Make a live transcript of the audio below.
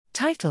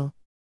Title: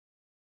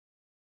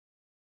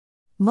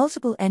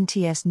 Multiple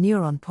NTS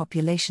neuron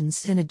populations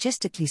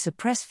synergistically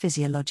suppress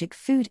physiologic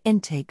food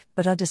intake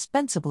but are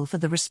dispensable for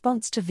the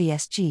response to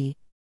VSG.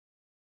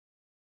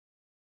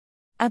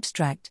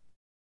 Abstract: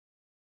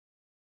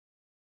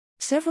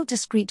 Several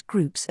discrete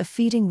groups of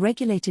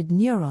feeding-regulated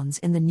neurons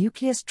in the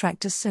nucleus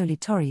tractus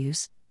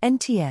solitarius,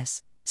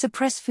 NTS,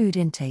 suppress food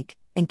intake,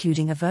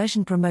 including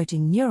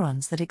aversion-promoting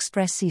neurons that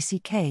express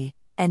CCK,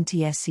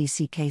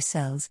 NTS-CCK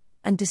cells,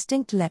 and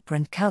distinct LEPR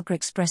and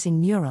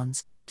CALCR-expressing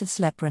neurons,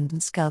 LEPR and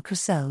SCALCR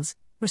cells,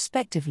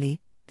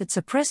 respectively, that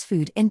suppress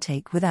food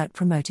intake without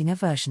promoting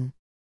aversion.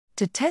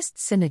 To test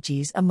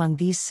synergies among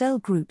these cell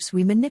groups,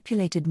 we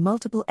manipulated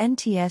multiple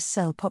NTS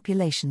cell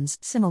populations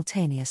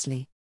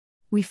simultaneously.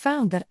 We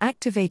found that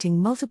activating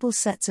multiple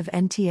sets of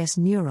NTS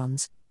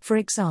neurons, for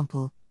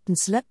example,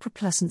 LEPR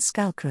plus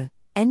SCALCR,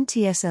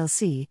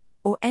 NTSLC,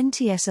 or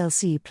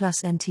NTSLC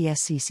plus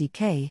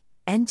NTSCCK,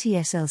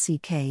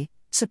 NTSLCK,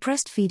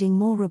 suppressed feeding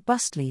more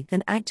robustly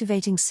than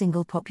activating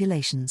single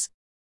populations.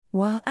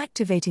 While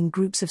activating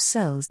groups of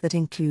cells that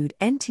include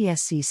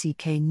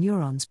NTSCCK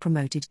neurons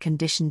promoted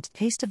conditioned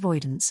taste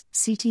avoidance,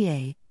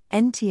 CTA,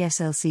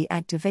 NTSLC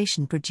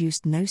activation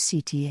produced no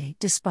CTA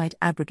despite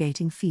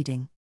abrogating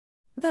feeding.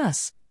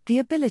 Thus, the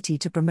ability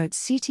to promote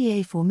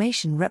CTA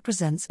formation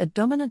represents a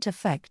dominant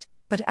effect,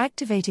 but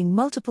activating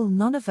multiple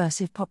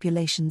non-aversive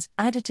populations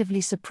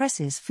additively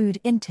suppresses food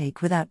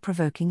intake without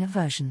provoking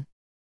aversion.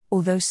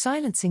 Although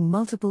silencing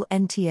multiple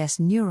NTS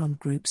neuron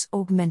groups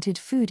augmented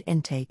food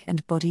intake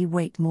and body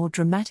weight more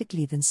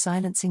dramatically than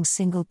silencing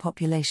single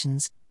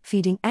populations,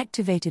 feeding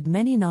activated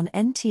many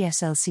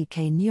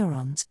non-NTSLCK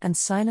neurons and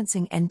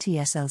silencing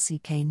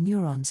NTSLCK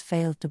neurons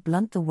failed to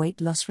blunt the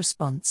weight loss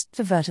response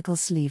to vertical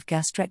sleeve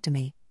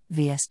gastrectomy,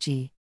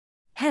 VSG.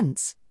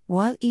 Hence,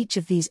 while each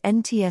of these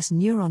NTS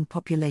neuron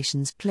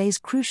populations plays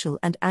crucial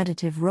and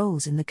additive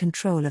roles in the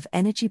control of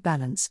energy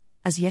balance,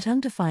 as yet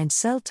undefined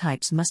cell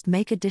types must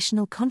make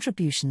additional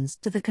contributions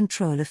to the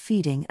control of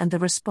feeding and the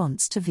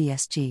response to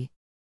VSG.